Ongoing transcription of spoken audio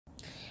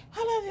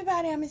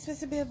everybody, I'm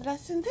supposed to be a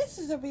blessing. This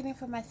is a reading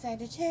for my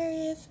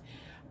Sagittarius.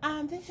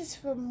 This is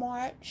for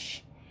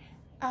March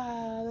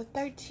the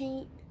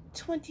 13th,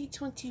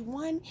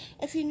 2021.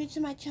 If you're new to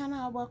my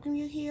channel, I welcome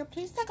you here.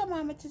 Please take a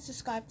moment to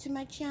subscribe to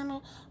my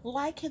channel,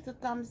 hit the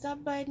thumbs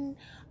up button.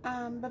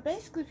 But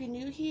basically, if you're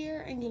new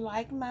here and you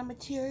like my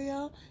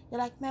material, you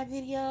like my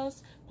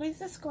videos, please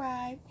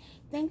subscribe.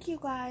 Thank you,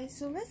 guys.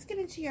 So let's get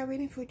into your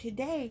reading for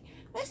today.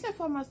 First and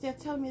foremost, they're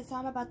telling me it's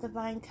all about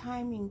divine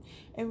timing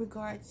in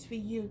regards for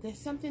you. There's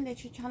something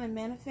that you're trying to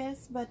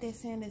manifest, but they're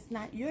saying it's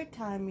not your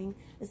timing,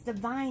 it's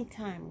divine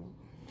timing.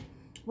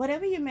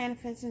 Whatever you're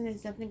manifesting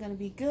is definitely going to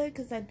be good,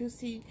 because I do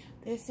see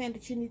they're saying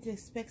that you need to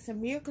expect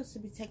some miracles to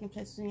be taking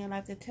place in your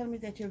life. They're telling me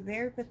that you're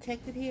very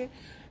protected here.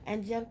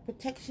 Angelic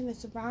protection is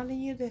surrounding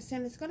you. They're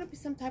saying it's going to be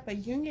some type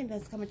of union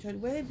that's coming to it,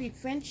 whether it be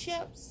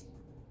friendships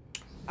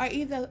or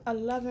either a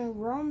loving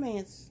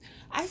romance.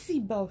 I see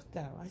both,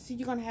 though. I see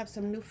you're going to have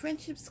some new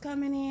friendships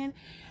coming in,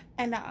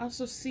 and I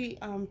also see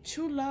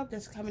true love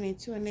that's coming in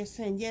too. And they're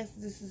saying, yes,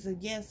 this is a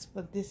yes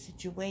for this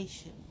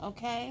situation,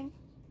 okay?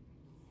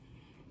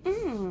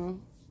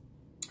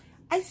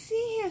 I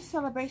see here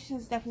celebration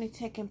is definitely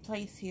taking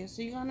place here.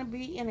 So you're going to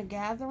be in a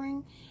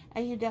gathering,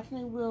 and you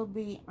definitely will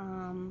be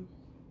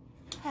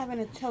having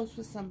a toast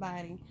with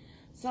somebody.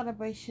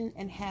 Celebration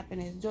and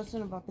happiness. Doors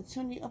of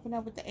opportunity open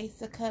up with the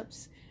Ace of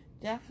Cups.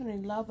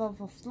 Definitely love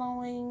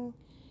overflowing.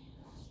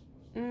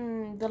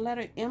 The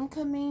letter M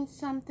could mean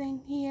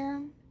something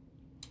here.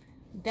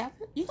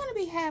 Definitely, you're going to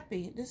be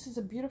happy. This is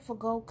a beautiful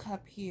gold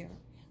cup here.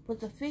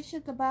 With the fish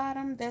at the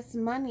bottom, that's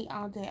money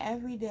all day,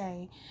 every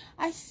day.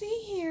 I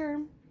see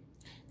here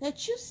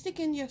that you stick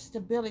in your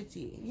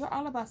stability. You're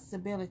all about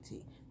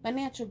stability,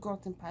 financial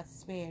growth, and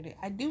prosperity.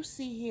 I do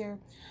see here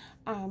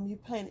you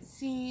planted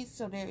seeds,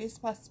 so there is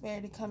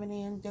prosperity coming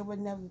in. There will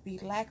never be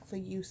lack for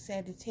you,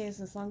 Sagittarius,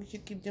 as long as you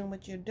keep doing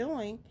what you're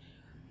doing.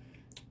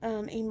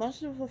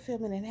 Emotional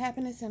fulfillment and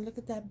happiness, and look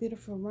at that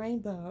beautiful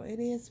rainbow. It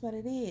is what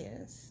it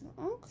is.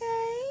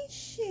 Okay,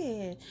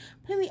 shit.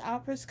 Plenty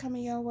offers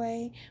coming your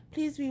way.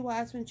 Please be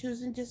wise when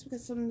choosing. Just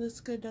because something looks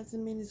good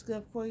doesn't mean it's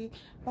good for you.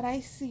 But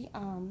I see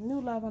new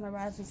love on the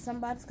horizon.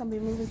 Somebody's gonna be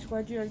moving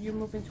toward you, or you're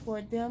moving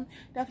toward them.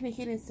 Definitely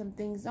hitting some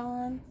things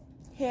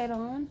head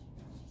on.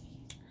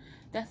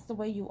 That's the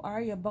way you are.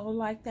 You're bold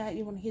like that.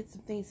 You want to hit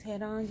some things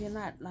head on. You're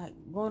not like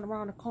going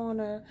around the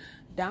corner,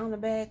 down the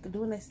back,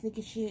 doing that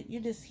sneaky shit. You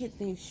just hit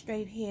things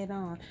straight head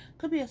on.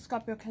 Could be a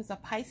Scorpio, Cancer,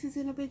 Pisces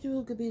individual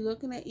who could be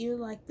looking at you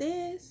like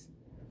this.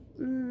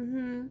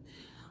 They're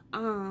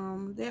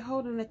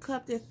holding a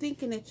cup. They're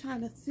thinking. They're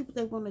trying to see what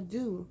they want to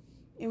do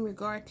in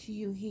regard to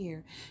you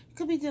here. You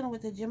could be dealing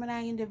with a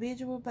Gemini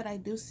individual, but I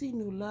do see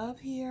new love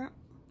here.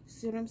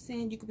 See what I'm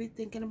saying? You could be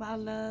thinking about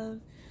love.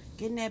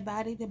 Getting that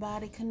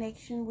body-to-body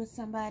connection with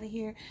somebody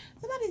here.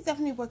 Somebody's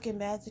definitely working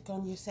magic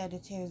on you,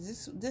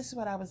 Sagittarius. This is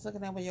what I was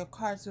looking at when your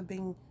cards were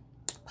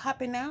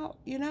popping out,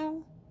 you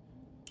know,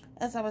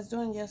 as I was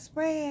doing your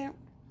spread.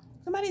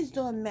 Somebody's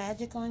doing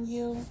magic on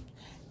you,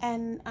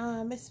 and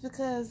it's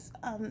because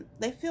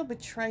they feel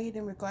betrayed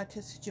in regard to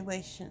a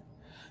situation.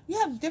 You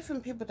have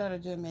different people that are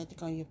doing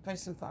magic on you,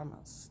 first and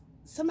foremost.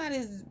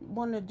 Somebody's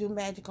wanting to do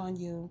magic on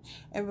you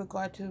in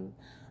regard to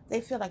they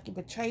feel like you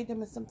betrayed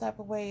them in some type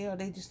of way, or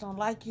they just don't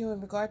like you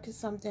in regard to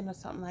something or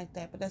something like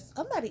that. But there's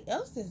somebody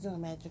else that's doing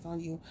magic on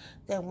you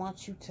that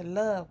wants you to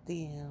love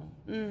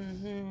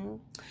them.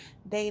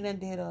 They done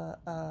did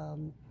a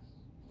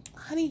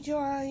honey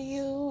jar on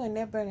you, and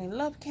they're burning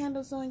love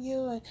candles on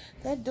you, and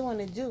they're doing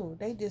the do.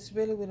 They just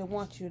really, really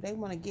want you. They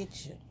want to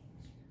get you.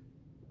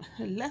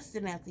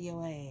 Lusting after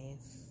your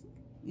ass.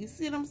 You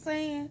see what I'm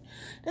saying?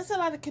 There's a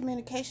lot of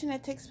communication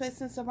that takes place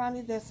in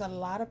surroundings. There's a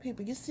lot of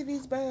people. You see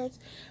these birds?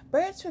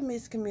 Birds for me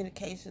is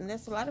communication.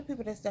 There's a lot of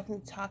people that's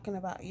definitely talking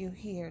about you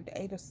here.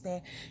 The Eight of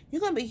Staff. You're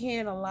going to be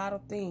hearing a lot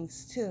of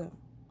things too.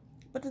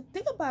 But the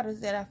thing about it is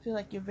that I feel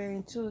like you're very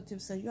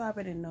intuitive, so you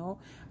already know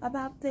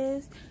about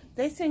this.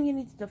 They're saying you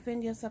need to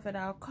defend yourself at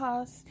all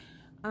costs.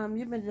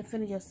 You've been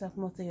defending yourself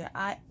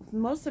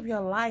most of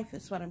your life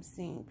is what I'm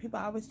seeing. People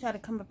always try to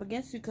come up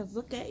against you because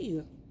look at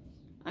you.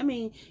 I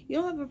mean, you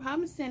don't have a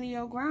problem standing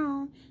your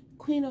ground.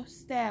 Queen of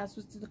Staffs,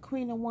 which is the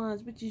Queen of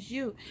Wands, which is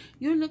you.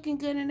 You're looking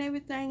good and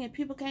everything, and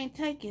people can't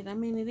take it. I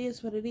mean, it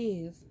is what it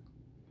is.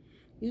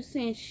 You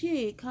saying,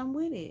 shit, come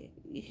with it.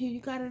 You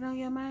got it on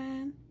your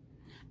mind?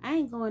 I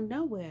ain't going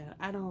nowhere.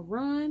 I don't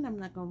run. I'm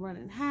not going to run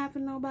and hide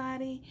from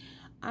nobody.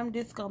 I'm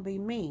just going to be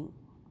me.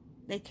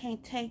 They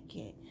can't take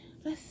it.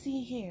 Let's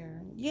see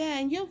here. Yeah,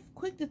 and you're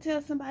quick to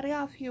tell somebody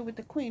off here with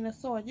the Queen of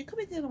Swords. You could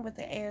be dealing with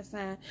the air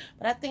sign,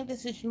 but I think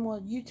this is more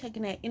you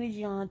taking that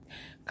energy on,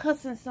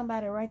 cussing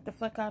somebody right the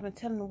fuck out and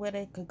telling them where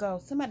they could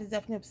go. Somebody's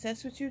definitely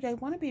obsessed with you. They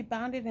want to be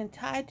bounded and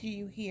tied to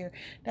you here.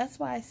 That's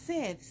why I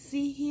said,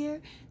 see here,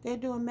 they're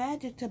doing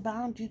magic to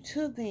bound you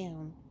to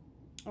them.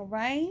 All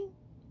right?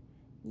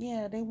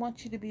 Yeah, they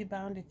want you to be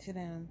bounded to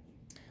them,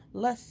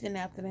 lusting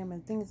after them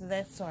and things of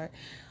that sort.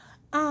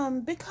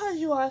 Because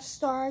you are a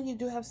star, you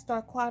do have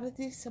star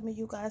qualities. Some of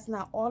you guys,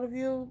 not all of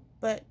you,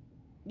 but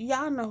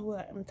y'all know who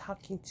I'm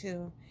talking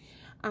to.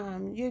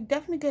 You're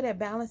definitely good at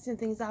balancing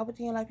things out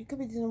within your life. You could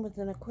be dealing with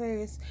an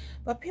Aquarius,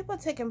 but people are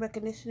taking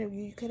recognition of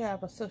you. You could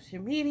have a social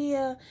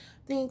media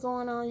thing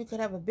going on. You could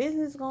have a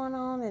business going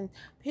on, and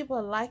people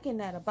are liking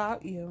that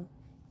about you.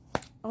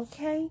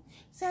 Okay,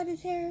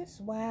 Sagittarius?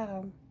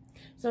 Wow.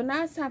 So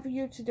now it's time for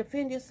you to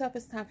defend yourself.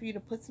 It's time for you to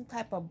put some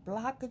type of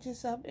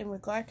blockages up in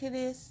regard to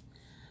this,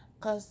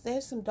 because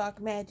there's some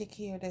dark magic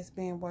here that's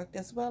being worked,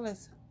 as well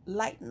as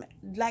light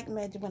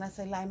magic. When I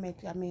say light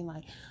magic, I mean,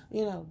 like,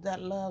 you know,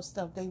 that love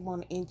stuff. They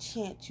want to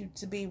enchant you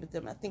to be with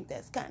them. I think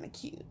that's kind of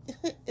cute.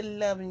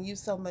 Loving you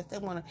so much, they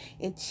want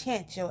to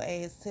enchant your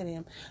ass to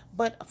them.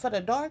 But for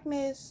the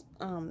darkness,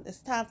 it's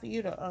time for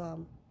you to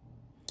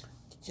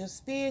get your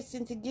spirits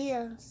into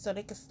gear so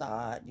they can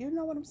start, you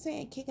know what I'm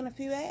saying, kicking a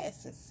few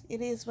asses.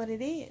 It is what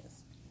it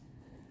is.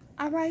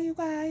 Alright, you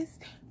guys.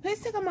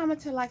 Please take a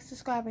moment to like,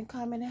 subscribe, and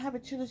comment, and have a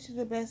truly,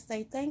 truly best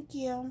day. Thank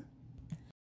you.